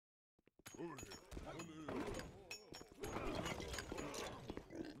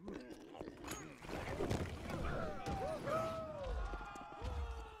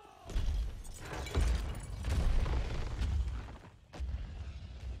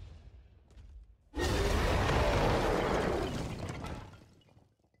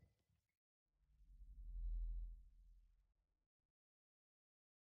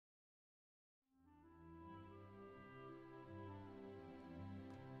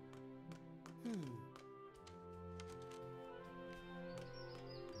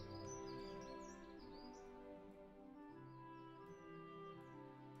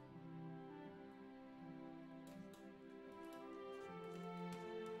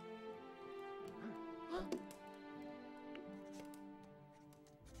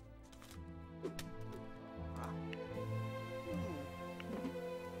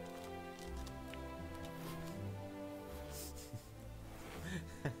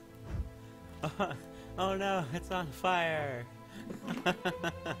Oh no, it's on fire!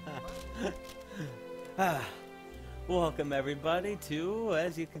 Welcome everybody to,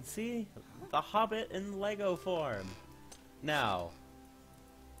 as you can see, the Hobbit in Lego form. Now,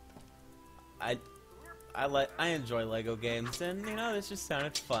 I enjoy Lego games, and you know, this just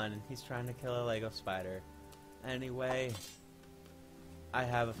sounded fun. He's trying to kill a Lego spider. Anyway, I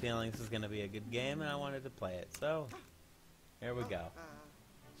have a feeling this is going to be a good game, and I wanted to play it. So, here we go.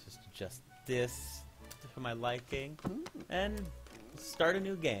 Just adjust this for my liking, and start a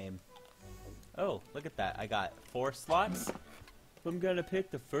new game. Oh, look at that. I got 4 slots. I'm going to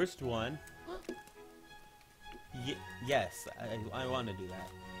pick the first one. Yes, I want to do that.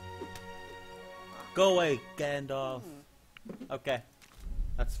 Go away, Gandalf. Okay,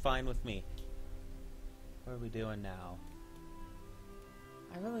 that's fine with me. What are we doing now?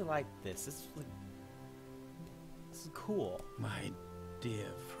 I really like this. This is cool. My dear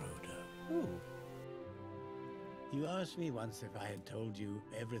Frodo. Ooh. You asked me once if I had told you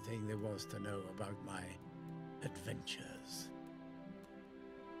everything there was to know about my adventures.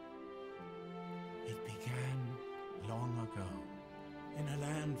 It began long ago, in a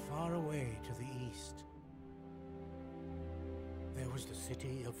land far away to the east. There was the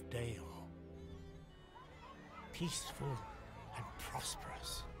city of Dale, peaceful and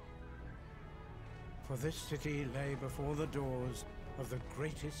prosperous. For this city lay before the doors of the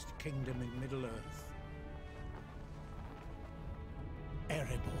greatest kingdom in Middle-earth,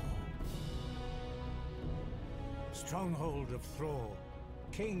 Erebor, stronghold of Thror,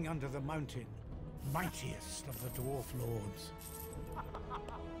 king under the mountain, mightiest of the dwarf lords.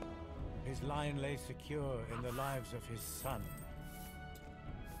 His line lay secure in the lives of his son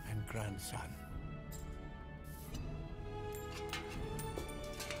and grandson.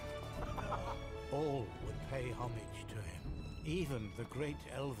 All would pay homage to him, even the great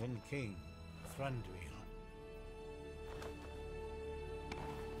elven king, Thranduil.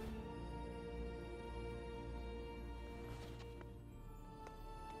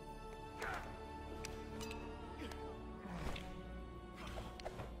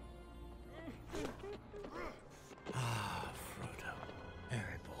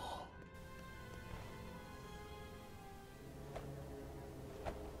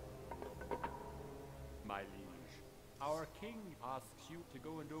 My liege, our king asks you to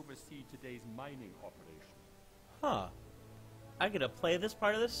go and oversee today's mining operation. Huh. I get to play this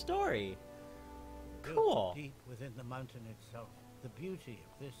part of the story. Cool. Built deep within the mountain itself, the beauty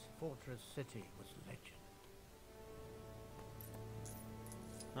of this fortress city was legend.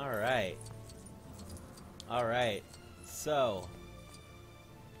 Alright. Alright. So,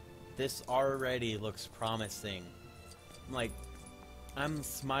 this already looks promising. I'm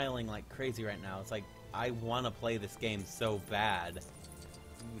smiling like crazy right now. It's like, I want to play this game so bad.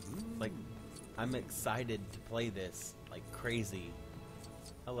 Like, I'm excited to play this like crazy.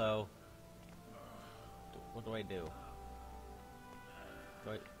 Hello. What do I do?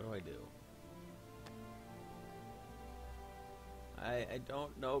 What do I do? I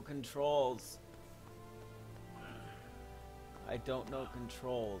don't know controls. I don't know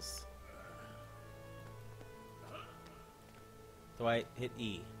controls. Do I hit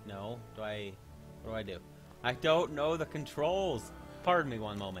E? No. What do I do? I don't know the controls. Pardon me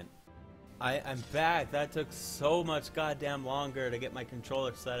one moment. I'm back. That took so much goddamn longer to get my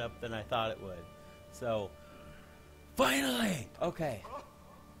controller set up than I thought it would. So, finally! Okay.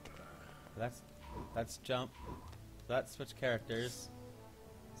 That's jump. That's switch characters.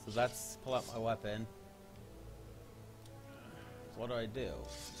 So that's pull out my weapon. So what do I do?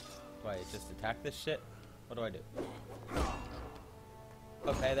 Do I just attack this shit? What do I do?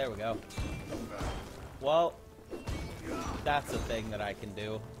 Okay, there we go. Well, that's a thing that I can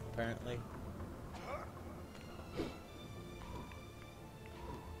do. apparently.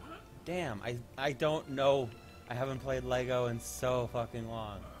 Damn, I don't know. I haven't played Lego in so fucking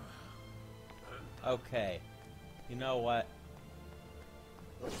long. Okay. You know what?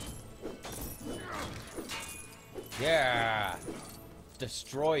 Yeah!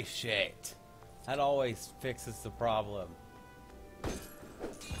 Destroy shit! That always fixes the problem.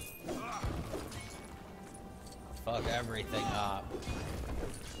 Fuck everything up.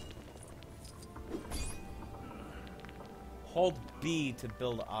 Hold B to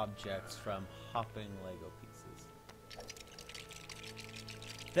build objects from hopping Lego pieces.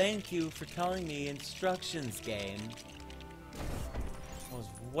 Thank you for telling me instructions, game. It was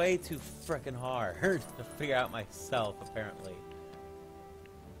way too frickin' hard to figure out myself, apparently.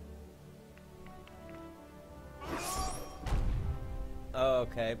 Oh,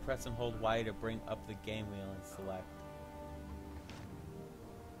 okay. Press and hold Y to bring up the game wheel and select.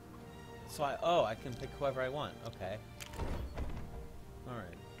 So I can pick whoever I want. Okay.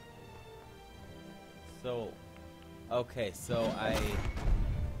 Alright. So, okay, so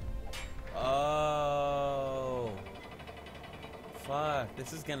oh. Fuck,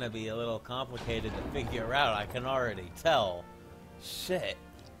 this is gonna be a little complicated to figure out, I can already tell. Shit.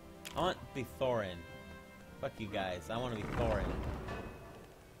 I want to be Thorin. Fuck you guys, I want to be Thorin.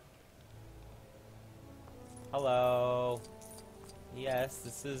 Hello. Yes,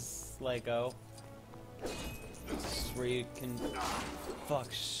 this is Lego. This is where you can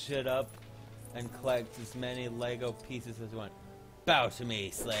fuck shit up and collect as many Lego pieces as you want. Bow to me,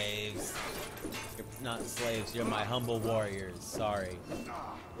 slaves. You're not slaves, you're my humble warriors. Sorry.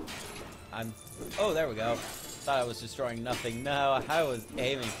 Oh, there we go. Thought I was destroying nothing. No, I was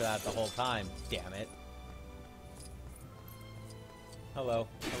aiming for that the whole time. Damn it. Hello.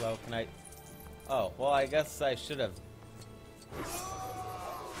 Hello, can I... Oh, well, I guess I should have...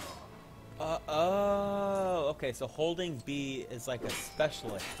 Oh, okay, so holding B is like a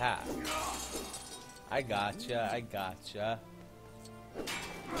special attack. I gotcha, I gotcha.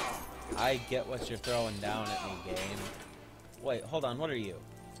 I get what you're throwing down at me, game. Wait, hold on, what are you?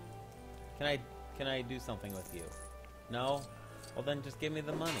 Can I do something with you? No? Well then just give me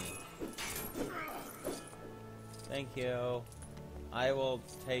the money. Thank you. I will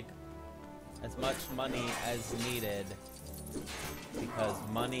take as much money as needed. Because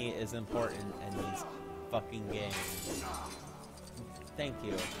money is important in these fucking games. Thank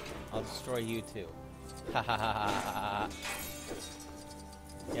you. I'll destroy you too. Ha ha ha ha ha.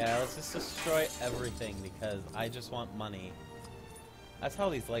 Yeah, let's just destroy everything because I just want money. That's how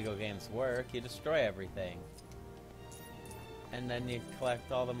these Lego games work. You destroy everything. And then you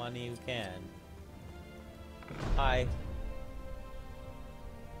collect all the money you can. Hi.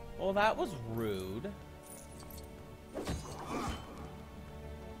 Well, that was rude.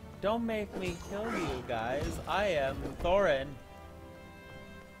 Don't make me kill you guys. I am Thorin.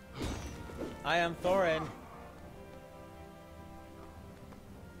 I am Thorin.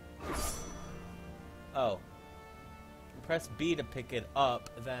 Oh. Press B to pick it up,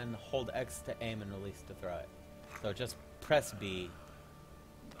 then hold X to aim and release to throw it. So just press B.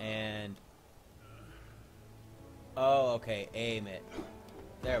 And... Oh, okay. Aim it.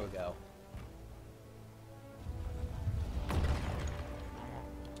 There we go.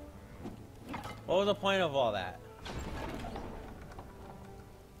 What was the point of all that?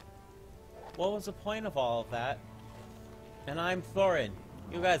 What was the point of all of that? And I'm Thorin.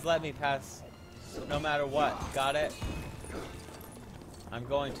 You guys let me pass no matter what. Got it? I'm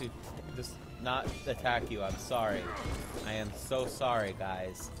going to just not attack you. I'm sorry. I am so sorry,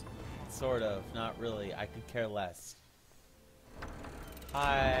 guys. Sort of. Not really. I could care less.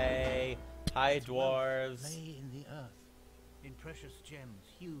 Hi. Hi, dwarves. Lay in the earth, in precious gems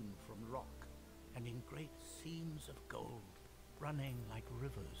hewn from rock, and in great seams of gold, running like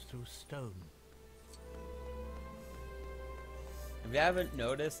rivers through stone. If you haven't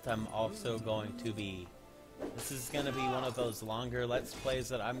noticed, I'm also going to be... This is going to be one of those longer Let's Plays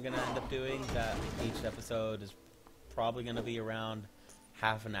that I'm going to end up doing, that each episode is probably going to be around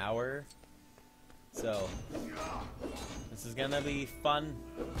half an hour. So, this is going to be fun.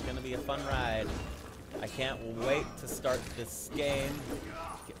 It's going to be a fun ride. I can't wait to start this game.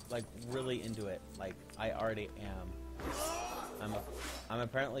 Get, like, really into it. Like, I already am. I'm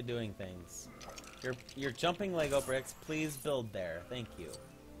apparently doing things. You're jumping Lego bricks. Please build there. Thank you.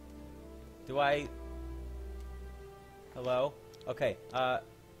 Do I... Hello? Okay,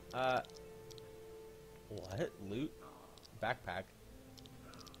 what? Loot? Backpack?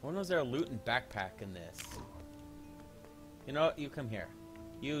 When was there a loot and backpack in this? You know what? You come here.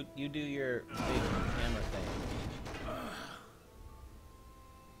 You do your big hammer thing.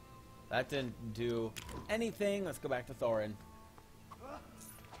 that didn't do anything. Let's go back to Thorin.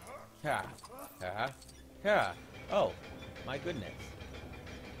 Yeah. Yeah. Yeah. Oh, my goodness.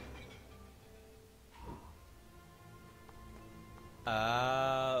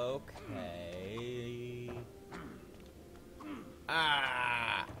 Okay.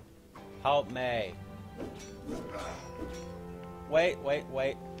 Ah! Help me. Wait.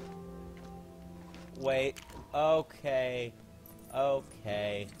 Wait. Okay.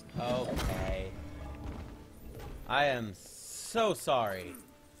 Okay. I am so sorry.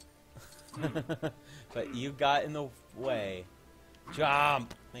 But you got in the way.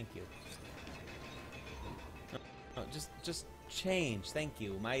 Jump! Thank you. No, just change. Thank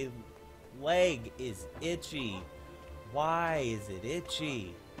you. My leg is itchy. Why is it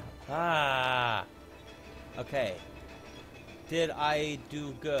itchy? Ah! Okay. Did I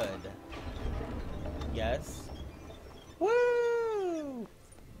do good? Yes. Woo!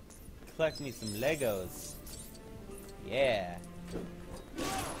 Collect me some Legos. Yeah.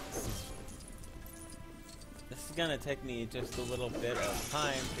 This is gonna take me just a little bit of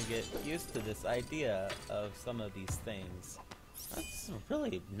time to get used to this idea of some of these things. That's a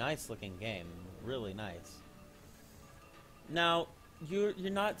really nice looking game. Really nice. Now, you're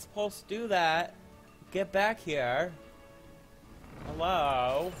not supposed to do that. Get back here.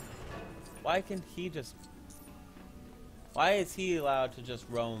 Hello? Why can he just... Why is he allowed to just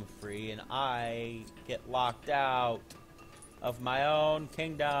roam free and I get locked out of my own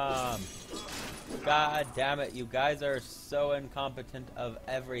kingdom? God damn it, you guys are so incompetent of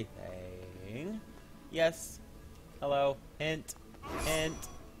everything. Yes. Hello. Hint. Hint.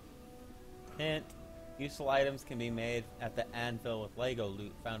 Hint. Useful items can be made at the anvil with Lego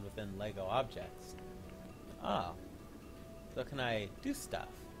loot found within Lego objects. Oh. So can I do stuff?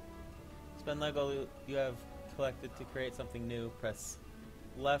 Spend Lego loot you have collected to create something new. Press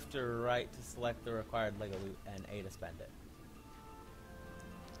left or right to select the required Lego loot and A to spend it.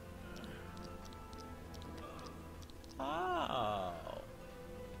 Oh.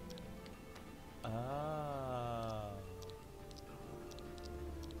 Oh.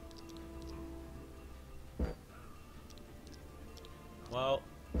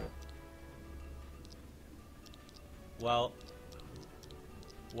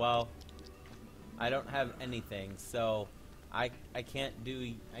 Well, I don't have anything, so I can't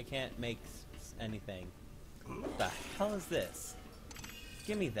make anything. What the hell is this?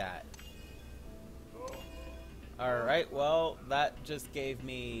 Give me that. Alright, well, that just gave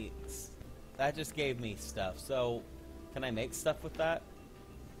me stuff. So, can I make stuff with that?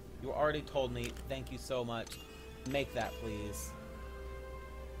 You already told me. Thank you so much. Make that, please.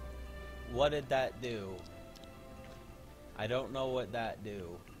 What did that do? I don't know what that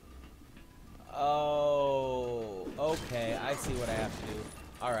do. Oh, okay. I see what I have to do.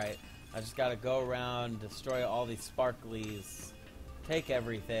 Alright. I just gotta go around, destroy all these sparklies, take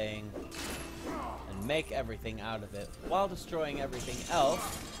everything, and make everything out of it, while destroying everything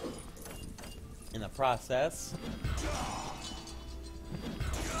else in the process.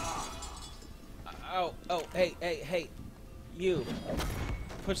 Oh, hey, you.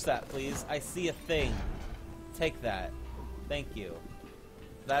 Push that, please. I see a thing. Take that. Thank you.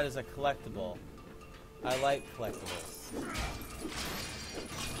 That is a collectible. I like collectibles.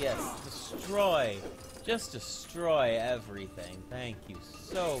 Yes, destroy. Just destroy everything. Thank you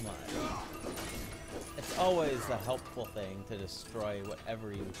so much. It's always a helpful thing to destroy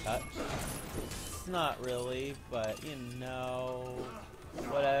whatever you touch. It's not really, but you know,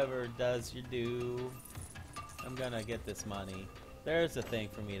 whatever does you do. I'm gonna get this money. There's a thing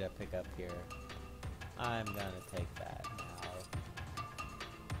for me to pick up here. I'm gonna take that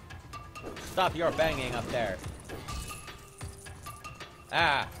now. Stop your banging up there.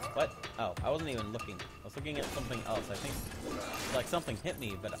 Ah! What? Oh, I wasn't even looking. I was looking at something else. I think, like, something hit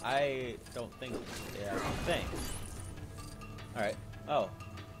me, but I don't think it's a thing. Alright. Oh.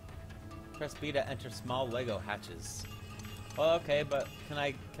 Press B to enter small Lego hatches. Well, okay, but can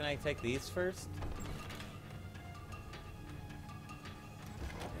I take these first?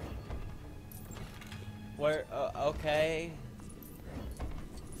 Where? Okay.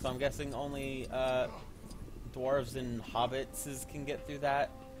 So I'm guessing only dwarves and hobbits can get through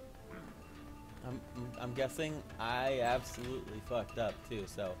that. I'm guessing I absolutely fucked up too.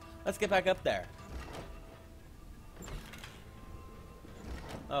 So let's get back up there.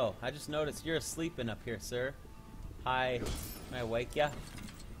 Oh, I just noticed you're sleeping up here, sir. Hi, can I wake ya?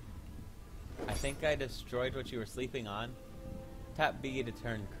 I think I destroyed what you were sleeping on. Tap B to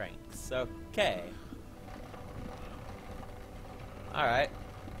turn cranks. Okay. Alright.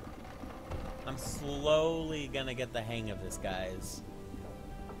 I'm slowly gonna get the hang of this, guys.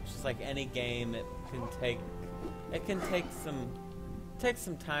 Which is just like any game, it can take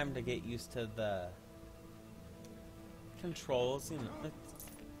some time to get used to the controls. You know,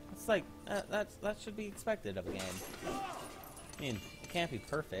 it's like that should be expected of a game. I mean, it can't be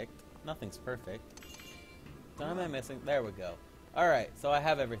perfect. Nothing's perfect. What am I missing? There we go. Alright, so I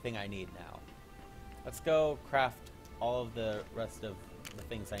have everything I need now. Let's go craft all of the rest of the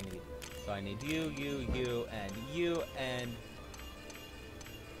things I need. So I need you, and...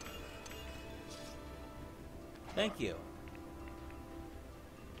 Thank you.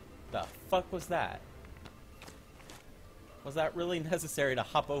 The fuck was that? Was that really necessary to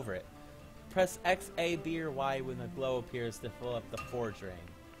hop over it? Press X, A, B, or Y when the glow appears to fill up the forge ring.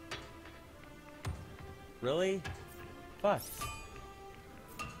 Really? Fuck.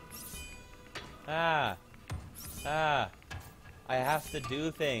 Ah. I have to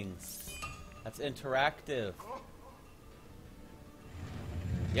do things. That's interactive.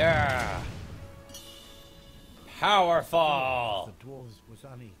 Yeah! Powerful! The dwarves was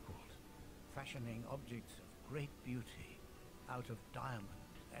unequaled, fashioning objects of great beauty out of diamond,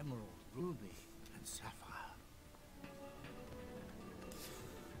 emerald, ruby, and sapphire.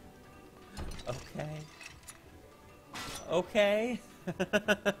 Okay. Okay.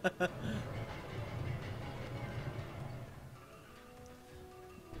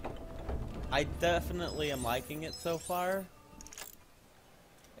 I definitely am liking it so far.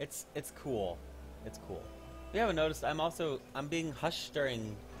 It's cool. It's cool. If you haven't noticed, I'm being hushed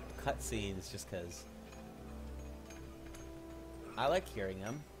during cutscenes just because I like hearing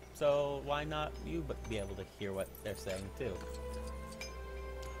them. So why not you be able to hear what they're saying too?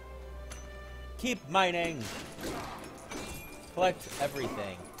 Keep mining! Collect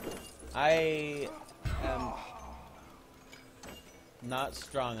everything. I am not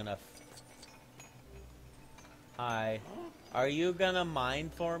strong enough. Hi. Are you gonna mine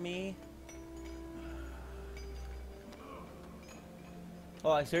for me? Oh,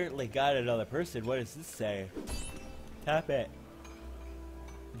 I certainly got another person. What does this say? Tap it.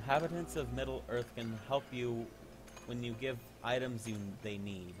 Inhabitants of Middle-earth can help you when you give items they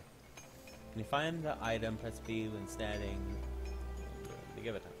need. When you find the item, press B when standing to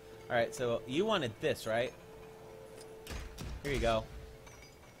give it time. Alright, so you wanted this, right? Here you go.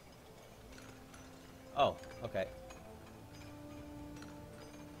 Oh, okay.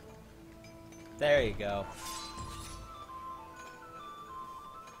 There you go.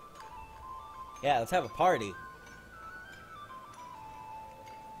 Yeah, let's have a party.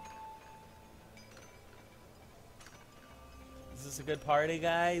 Is this a good party,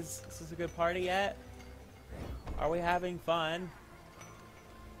 guys? Is this a good party yet? Are we having fun?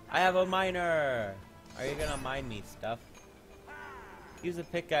 I have a miner! Are you gonna mine me stuff? Use a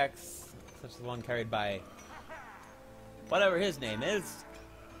pickaxe, such as the one carried by whatever his name is,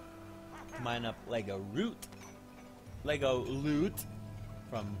 to mine up Lego loot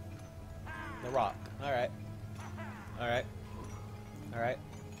from the rock. Alright. Alright. Alright.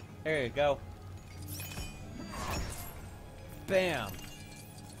 There you go. Bam!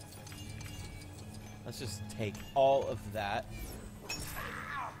 Let's just take all of that.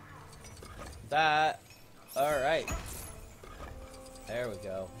 Alright. There we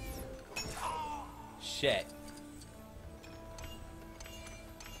go. Shit.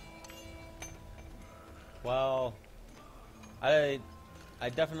 Well, I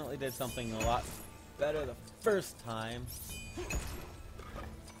definitely did something a lot better the first time.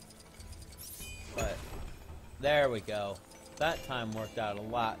 But there we go. That time worked out a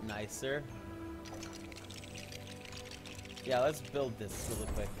lot nicer. Yeah, let's build this really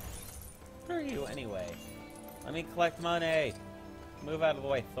quick. Who are you anyway? Let me collect money. Move out of the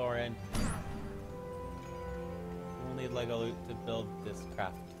way, Thorin. We'll need Lego loot to build this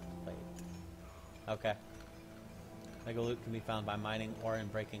craft plate. Okay. Lego loot can be found by mining or in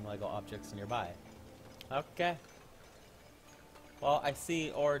breaking Lego objects nearby. Okay. Well, I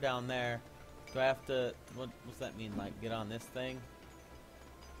see ore down there. Do I have to... What does that mean? Like, get on this thing?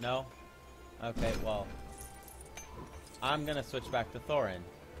 No? Okay, well... I'm gonna switch back to Thorin.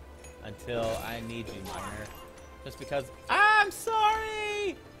 Until I need you, miner. Just because... I'm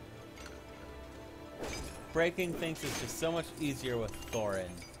sorry! Breaking things is just so much easier with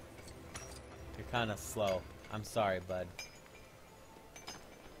Thorin. You're kinda slow. I'm sorry, bud.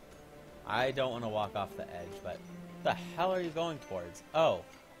 I don't want to walk off the edge, but... What the hell are you going towards? Oh.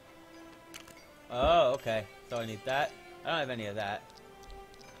 Oh, okay. So I need that. I don't have any of that.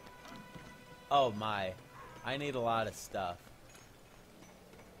 Oh my. I need a lot of stuff.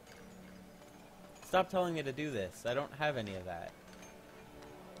 Stop telling me to do this. I don't have any of that.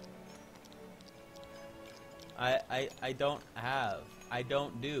 I don't have. I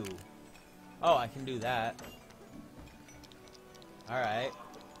don't do. Oh, I can do that. Alright.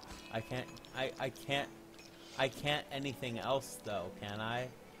 I can't anything else though, can I?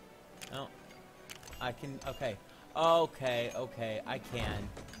 No. I can, okay. Okay, I can.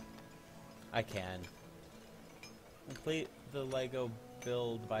 Complete the Lego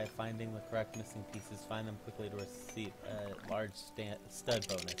build by finding the correct missing pieces. Find them quickly to receive a large stud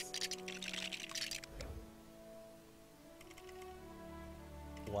bonus.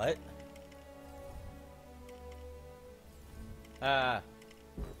 What?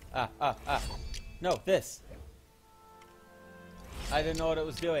 No, this. I didn't know what it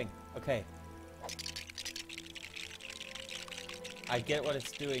was doing. Okay. I get what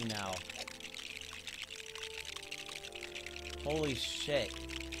it's doing now. Holy shit.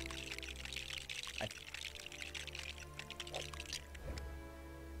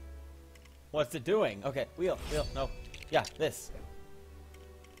 What's it doing? Okay, wheel, no. Yeah, this.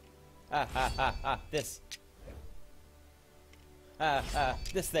 This.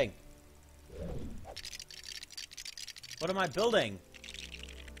 This thing. What am I building?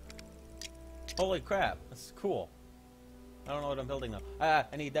 Holy crap, this is cool. I don't know what I'm building though. I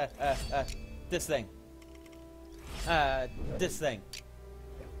need that, this thing. This thing.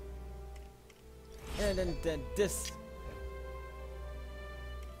 And then this.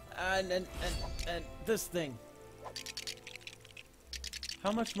 And this thing.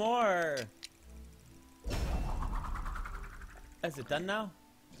 How much more? Is it done now?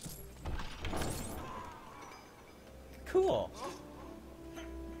 Cool.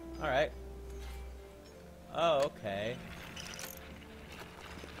 Alright. Oh, okay.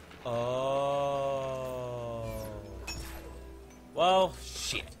 Oh. Well,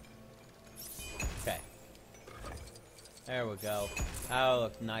 shit. Okay. There we go. That'll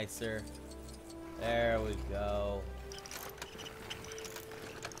look nicer. There we go.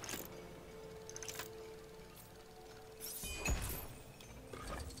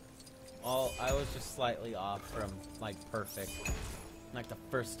 Well, I was just slightly off from, like, perfect. Like, the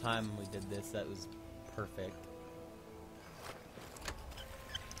first time we did this, that was perfect.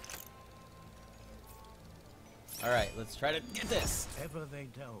 Alright, let's try to get this. Ever they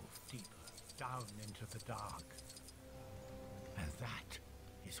delve deeper down into the dark. And that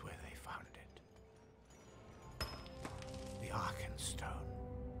is where they found it. The Arkenstone,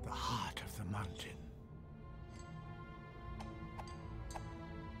 the heart of the mountain.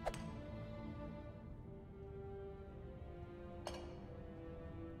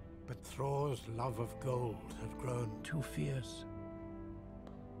 But Thror's love of gold had grown too fierce.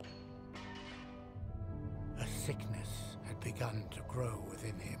 A sickness had begun to grow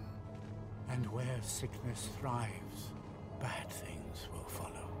within him. And where sickness thrives, bad things will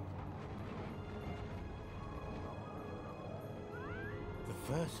follow. The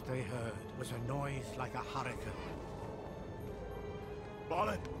first they heard was a noise like a hurricane.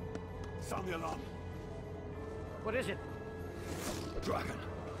 Barlet, sound the alarm. What is it? Dragon!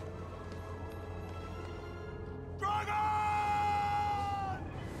 Dragon!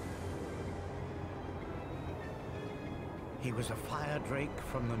 He was a fire drake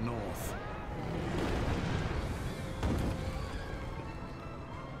from the north.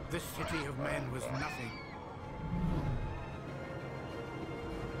 This city of men was nothing.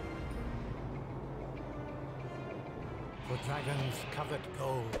 For dragons covered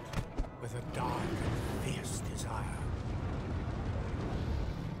gold with a dark and fierce desire.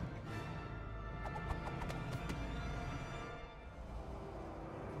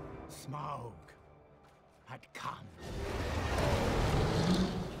 Smauug had come.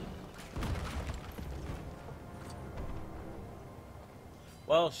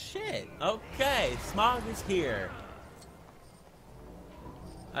 Well, shit. Okay, Smauug is here.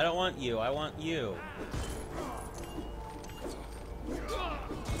 I don't want you. I want you.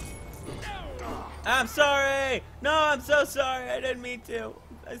 I'm sorry! No, I'm so sorry. I didn't mean to.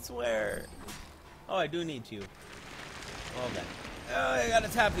 I swear. Oh, I do need you. Well then. Oh, I gotta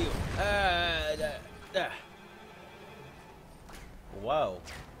tap you. Whoa.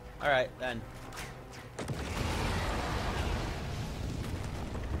 Alright, then.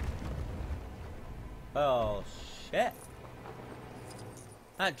 Oh, shit.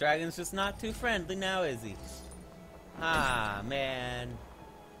 That dragon's just not too friendly now, is he? Ah, man.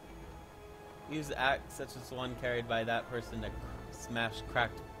 Use the axe such as the one carried by that person to smash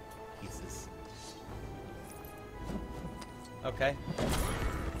cracked pieces. Okay.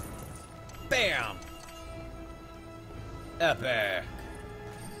 Bam! Epic!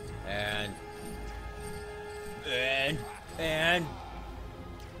 And...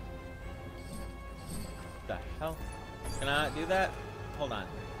 The hell? Can I not do that? hold on.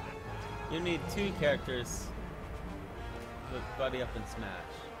 You need 2 characters to buddy up and smash.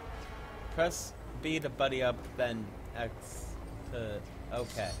 Press B to buddy up, then X to...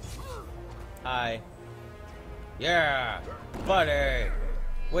 Okay. Hi. Yeah! Buddy!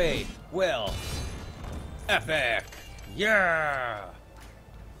 We will! Epic! Yeah!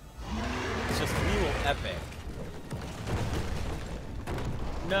 It's just we will epic.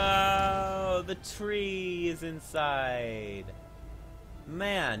 No! The tree is inside!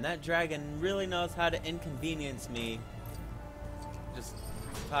 Man, that dragon really knows how to inconvenience me. Just...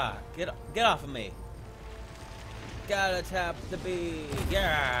 get off of me! Gotta tap the B!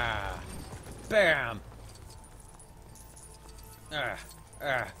 Yeah! Bam!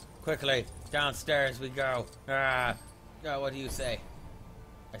 Quickly, downstairs we go. What do you say?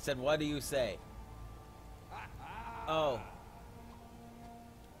 I said, what do you say? Oh.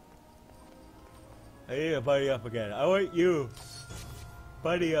 I need to buddy up again. I want you.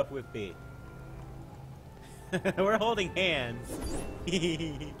 Buddy up with me. We're holding hands.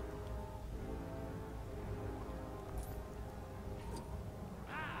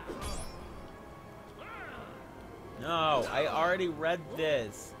 No, I already read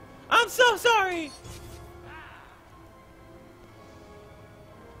this. I'm so sorry!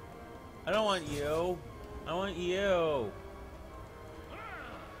 I don't want you. I want you.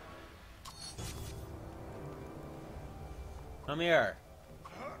 Come here.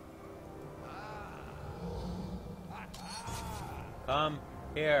 Come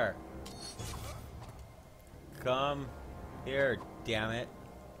here. Come here, damn it.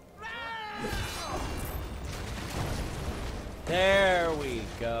 There we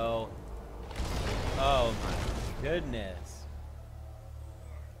go. Oh my goodness.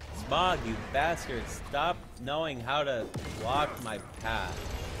 Smauug, you bastard, stop knowing how to block my path.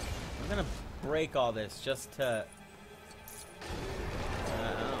 I'm gonna break all this just to...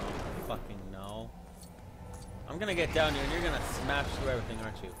 I don't fucking know. I'm gonna get down here and you're gonna smash through everything,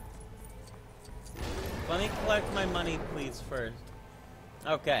 aren't you? Let me collect my money, please, first.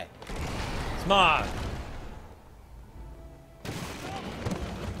 Okay. Smauug!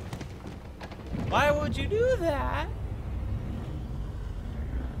 Why would you do that?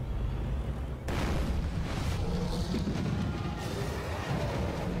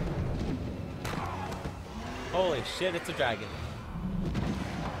 Holy shit, it's a dragon.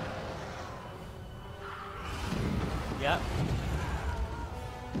 Yep.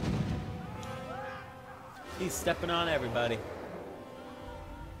 He's stepping on everybody.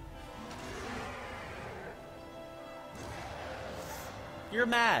 You're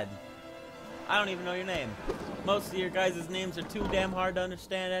mad. I don't even know your name. Most of your guys' names are too damn hard to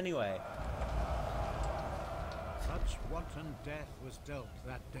understand anyway. Such wanton death was dealt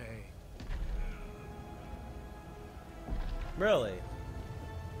that day. Really?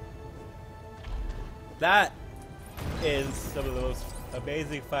 That is some of the most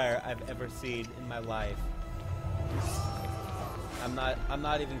amazing fire I've ever seen in my life. I'm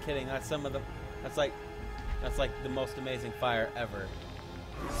not even kidding. That's like the most amazing fire ever.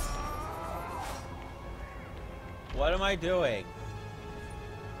 What am I doing?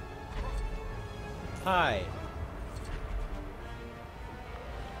 Hi.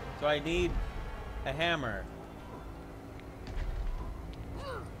 So I need a hammer.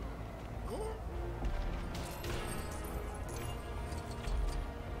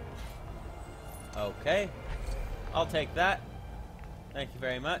 Okay. I'll take that. Thank you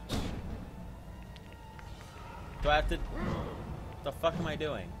very much. Do I have to... The fuck am I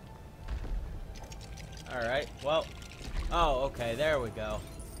doing? Alright, well... Oh, okay, there we go.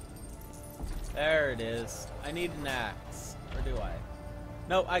 There it is. I need an axe. Or do I?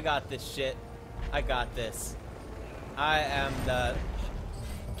 Nope, I got this shit. I got this. I am the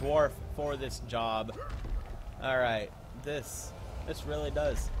dwarf for this job. Alright, this really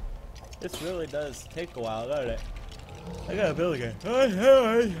does take a while, doesn't it? I gotta build again.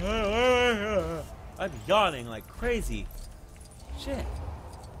 I'm yawning like crazy. Shit.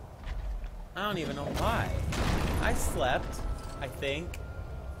 I don't even know why. I slept, I think.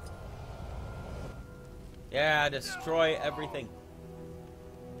 Yeah, destroy everything.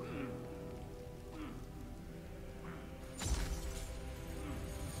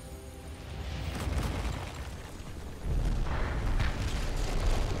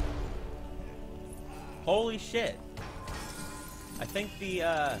 Holy shit. I think the,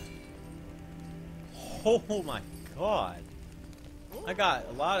 oh my god. I got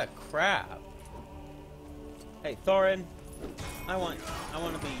a lot of crap. Hey, Thorin. I want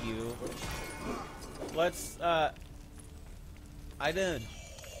to be you. Let's, I did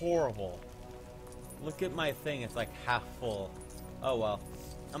horrible. Look at my thing, it's like half full. Oh well.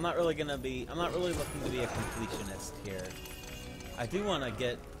 I'm not really looking to be a completionist here. I do want to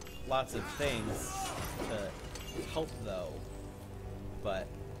get lots of things to help though, but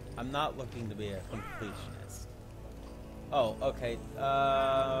I'm not looking to be a completionist. Oh, okay.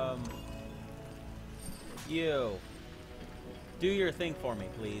 You do your thing for me,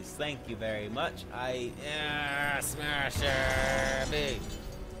 please. Thank you very much. Smasher B.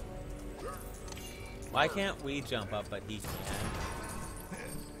 Why can't we jump up, but he can?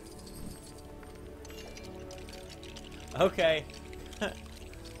 Okay.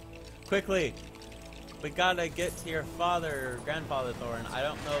 Quickly. We gotta get to your father or grandfather Thorin. I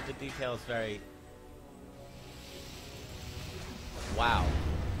don't know the details very... Wow.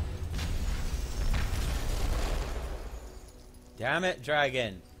 Damn it,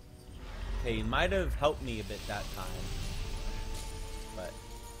 dragon. Okay, you might have helped me a bit that time. But...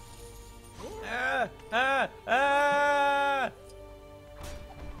 Ah! Ah! Ah!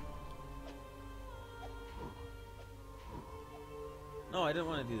 No, I didn't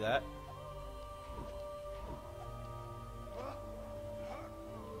want to do that.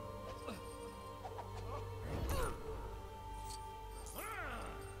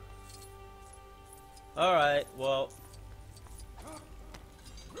 Alright, well...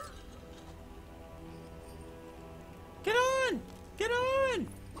 Get on! Get on!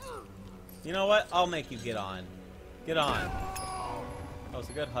 You know what? I'll make you get on. Get on. That was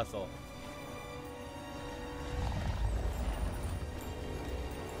a good hustle.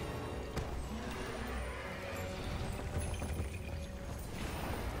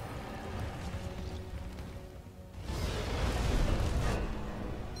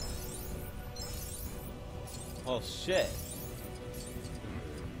 Oh shit.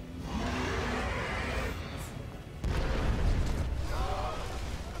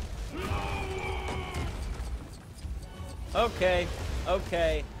 Okay,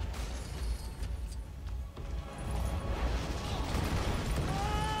 okay.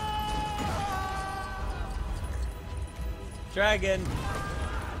 Dragon.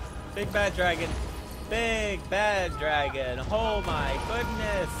 Big bad dragon. Big bad dragon. Oh my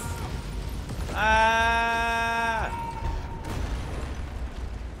goodness. Ah!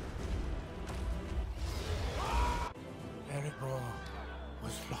 Erebor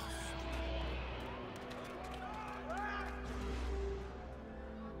was lost.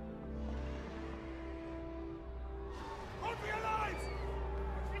 Hold me alive!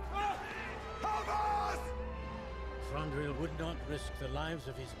 Help us! Thranduil would not risk the lives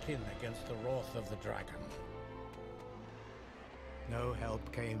of his kin against the wrath of the dragon. No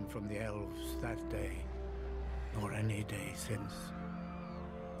help came from the elves that day, nor any day since.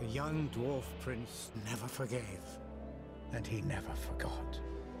 The young dwarf prince never forgave, and he never forgot.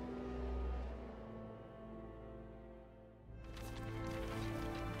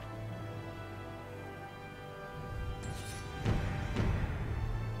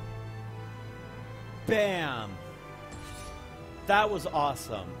 Bam! That was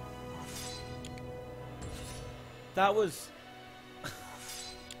awesome. That was...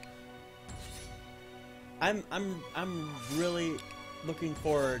 I'm really looking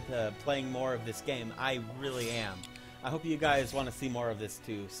forward to playing more of this game. I really am. I hope you guys want to see more of this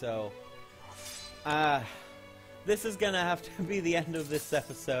too. So, this is gonna have to be the end of this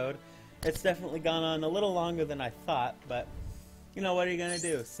episode. It's definitely gone on a little longer than I thought, but you know, what are you gonna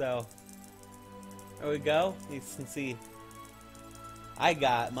do? So, there we go. You can see I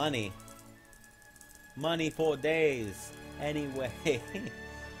got money. Money for days. Anyway.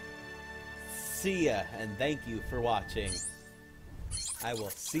 See ya, and thank you for watching. I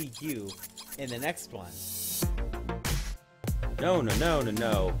will see you in the next one. No, no, no, no,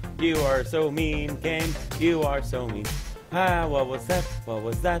 no. You are so mean, game. You are so mean. Ah, what was that? What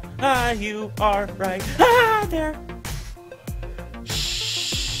was that? Ah, you are right. Ah, there.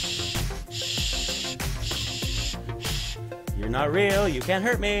 Shh. Shh. Shh. Shh. You're not real. You can't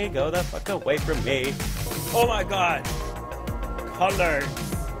hurt me. Go the fuck away from me. Oh my god. Colors.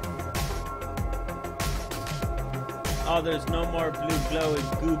 Oh, there's no more blue glowing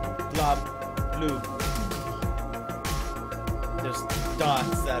goop blob blue. There's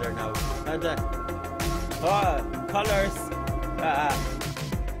dots that are no. Colors.